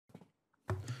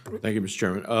Thank you, Mr.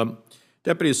 Chairman.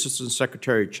 Deputy Assistant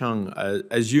Secretary Chung,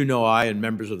 as you know, I and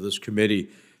members of this committee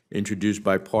introduced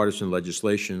bipartisan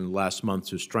legislation last month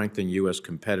to strengthen U.S.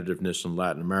 competitiveness in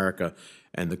Latin America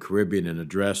and the Caribbean and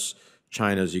address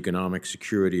China's economic,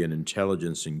 security, and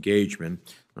intelligence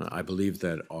engagement. I believe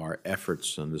that our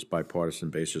efforts on this bipartisan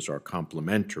basis are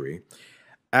complementary.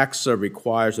 AXA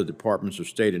requires the Departments of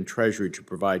State and Treasury to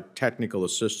provide technical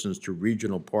assistance to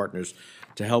regional partners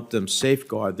to help them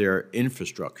safeguard their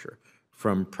infrastructure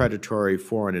from predatory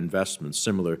foreign investments,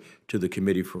 similar to the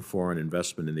Committee for Foreign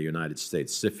Investment in the United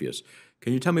States, CFIUS.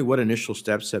 Can you tell me what initial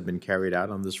steps have been carried out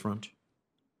on this front?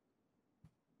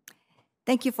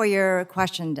 Thank you for your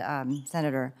question,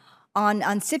 Senator. On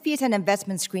CFIUS and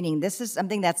investment screening, this is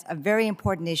something that's a very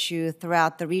important issue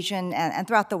throughout the region and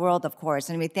throughout the world, of course,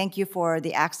 and we thank you for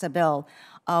the AXA bill.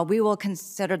 We will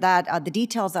consider that, the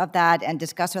details of that, and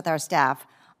discuss with our staff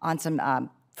on some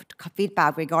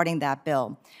feedback regarding that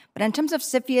bill. But in terms of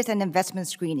CFIUS and investment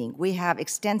screening, we have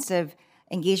extensive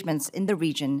engagements in the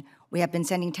region. We have been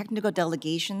sending technical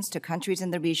delegations to countries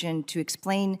in the region to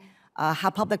explain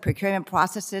how public procurement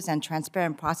processes and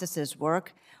transparent processes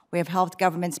work. We have helped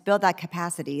governments build that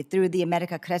capacity through the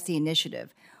America Crece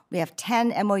initiative. We have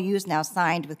 10 MOUs now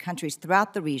signed with countries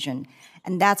throughout the region,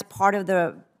 and that's part of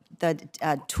the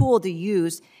tool to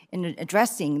use in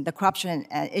addressing the corruption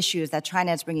issues that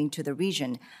China is bringing to the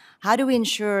region. How do we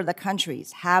ensure the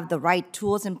countries have the right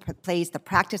tools in place, the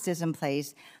practices in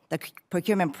place, the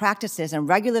procurement practices and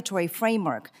regulatory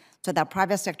framework so that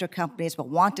private sector companies will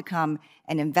want to come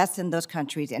and invest in those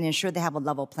countries and ensure they have a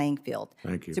level playing field?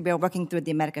 Thank you. So we are working through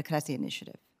the America Crece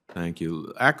initiative. Thank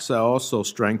you. AXA also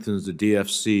strengthens the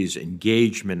DFC's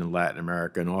engagement in Latin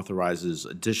America and authorizes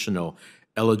additional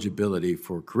eligibility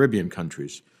for Caribbean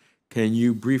countries. Can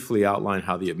you briefly outline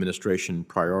how the administration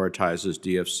prioritizes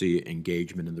DFC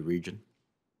engagement in the region?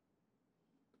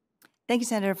 Thank you,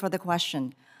 Senator, for the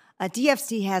question.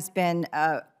 DFC has been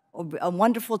a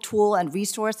wonderful tool and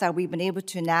resource that we've been able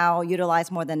to now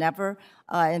utilize more than ever,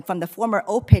 and from the former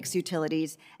OPICS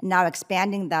utilities, now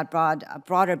expanding that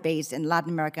broader base in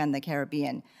Latin America and the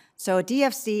Caribbean. So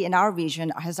DFC in our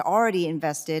region has already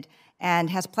invested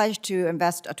and has pledged to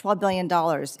invest $12 billion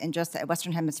in just the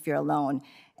Western Hemisphere alone,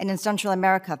 and in Central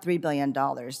America, $3 billion.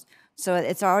 So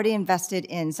it's already invested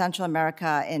in Central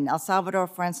America, in El Salvador,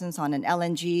 for instance, on an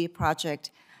LNG project,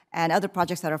 and other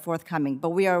projects that are forthcoming. But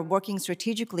we are working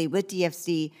strategically with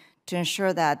DFC to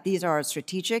ensure that these are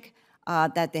strategic,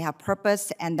 that they have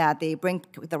purpose, and that they bring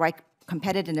the right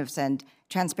competitiveness and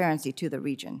transparency to the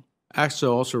region. AXA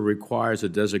also requires a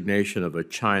designation of a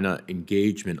China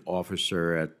engagement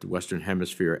officer at the Western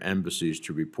Hemisphere embassies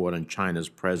to report on China's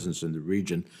presence in the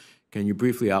region. Can you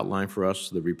briefly outline for us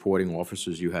the reporting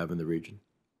officers you have in the region?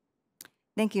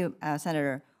 Thank you,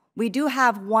 Senator. We do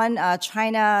have one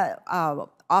China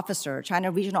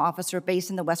regional officer based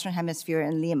in the Western Hemisphere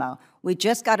in Lima. We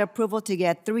just got approval to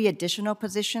get 3 additional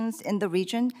positions in the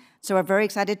region, so we're very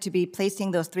excited to be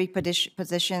placing those 3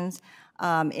 positions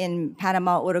in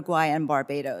Panama, Uruguay, and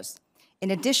Barbados.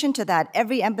 In addition to that,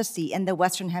 every embassy in the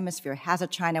Western Hemisphere has a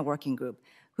China working group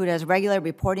who does regular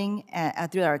reporting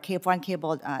through our Foreign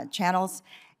Cable channels,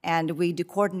 and we do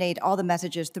coordinate all the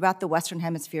messages throughout the Western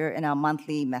Hemisphere in a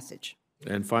monthly message.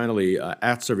 And finally,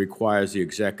 ATSA requires the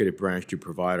executive branch to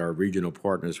provide our regional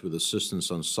partners with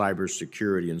assistance on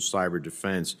cybersecurity and cyber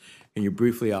defense. Can you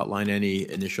briefly outline any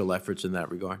initial efforts in that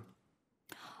regard?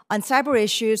 On cyber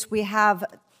issues, we have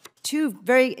 2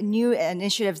 very new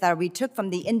initiatives that we took from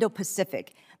the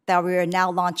Indo-Pacific that we are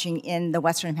now launching in the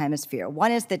Western Hemisphere.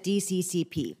 One is the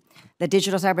DCCP, the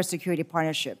Digital Cybersecurity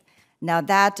Partnership. Now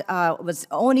that was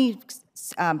only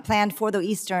planned for the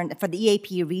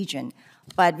EAP region,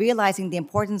 but realizing the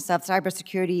importance of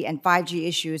cybersecurity and 5G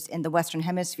issues in the Western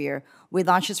Hemisphere, we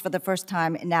launched this for the first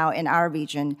time now in our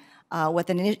region with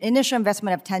an initial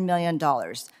investment of $10 million.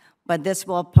 But this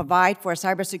will provide for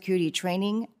cybersecurity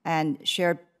training and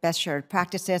best shared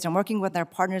practices and working with our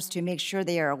partners to make sure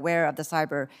they are aware of the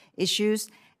cyber issues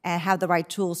and have the right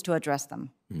tools to address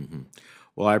them. Mm-hmm.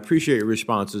 Well, I appreciate your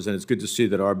responses, and it's good to see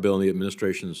that our bill and the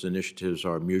administration's initiatives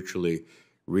are mutually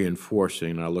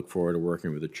reinforcing, and I look forward to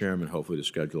working with the chairman, hopefully to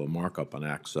schedule a markup on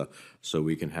AXA so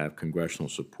we can have congressional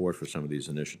support for some of these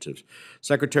initiatives.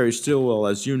 Secretary Stilwell,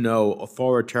 as you know,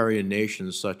 authoritarian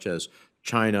nations such as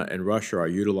China and Russia are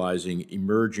utilizing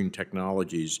emerging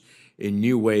technologies in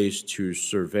new ways to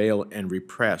surveil and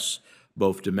repress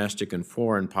both domestic and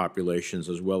foreign populations,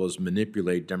 as well as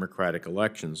manipulate democratic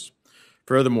elections.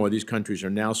 Furthermore, these countries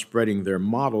are now spreading their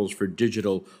models for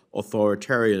digital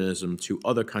authoritarianism to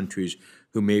other countries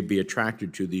who may be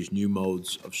attracted to these new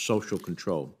modes of social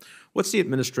control. What's the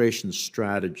administration's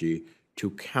strategy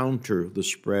to counter the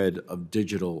spread of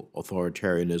digital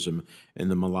authoritarianism and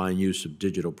the malign use of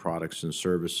digital products and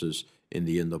services in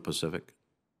the Indo-Pacific?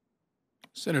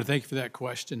 Senator, thank you for that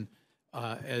question.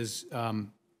 As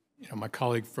you know, my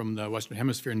colleague from the Western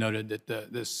Hemisphere noted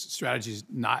that this strategy is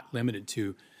not limited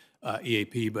to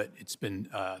EAP, but it's been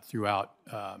throughout.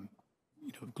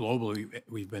 You know, globally,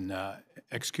 we've been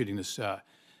executing this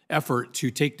effort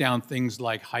to take down things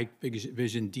like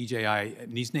Hikvision, DJI.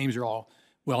 And these names are all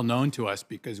well known to us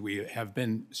because we have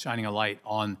been shining a light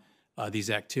on these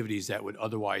activities that would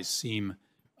otherwise seem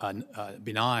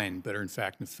benign, but are in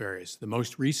fact nefarious. The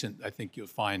most recent, I think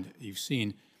you've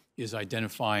seen, is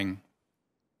identifying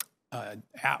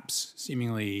apps,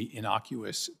 seemingly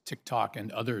innocuous, TikTok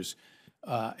and others,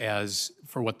 as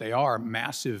for what they are,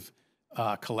 massive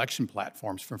collection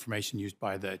platforms for information used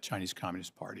by the Chinese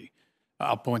Communist Party.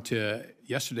 I'll point to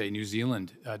yesterday, New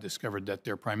Zealand discovered that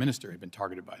their prime minister had been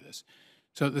targeted by this.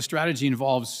 So the strategy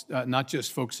involves not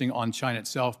just focusing on China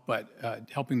itself, but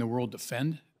helping the world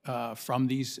defend from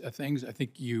these things. I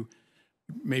think you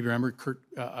maybe remember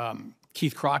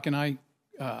Keith Kroc and I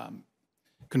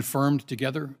confirmed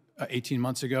together 18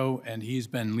 months ago, and he's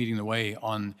been leading the way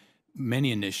on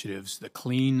many initiatives, the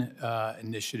clean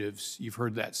initiatives. You've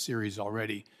heard that series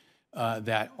already,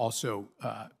 that also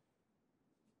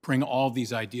bring all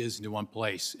these ideas into one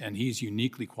place, and he's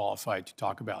uniquely qualified to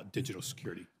talk about digital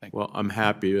security. Thank you. Well, I'm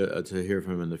happy to hear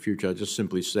from him in the future. I'll just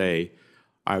simply say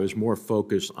I was more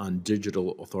focused on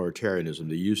digital authoritarianism,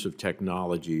 the use of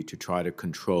technology to try to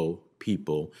control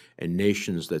people and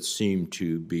nations that seem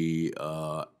to be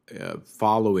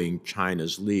following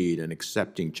China's lead and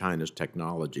accepting China's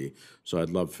technology. So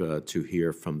I'd love to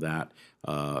hear from that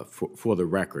for the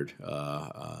record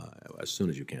as soon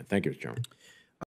as you can. Thank you, Mr. Chairman.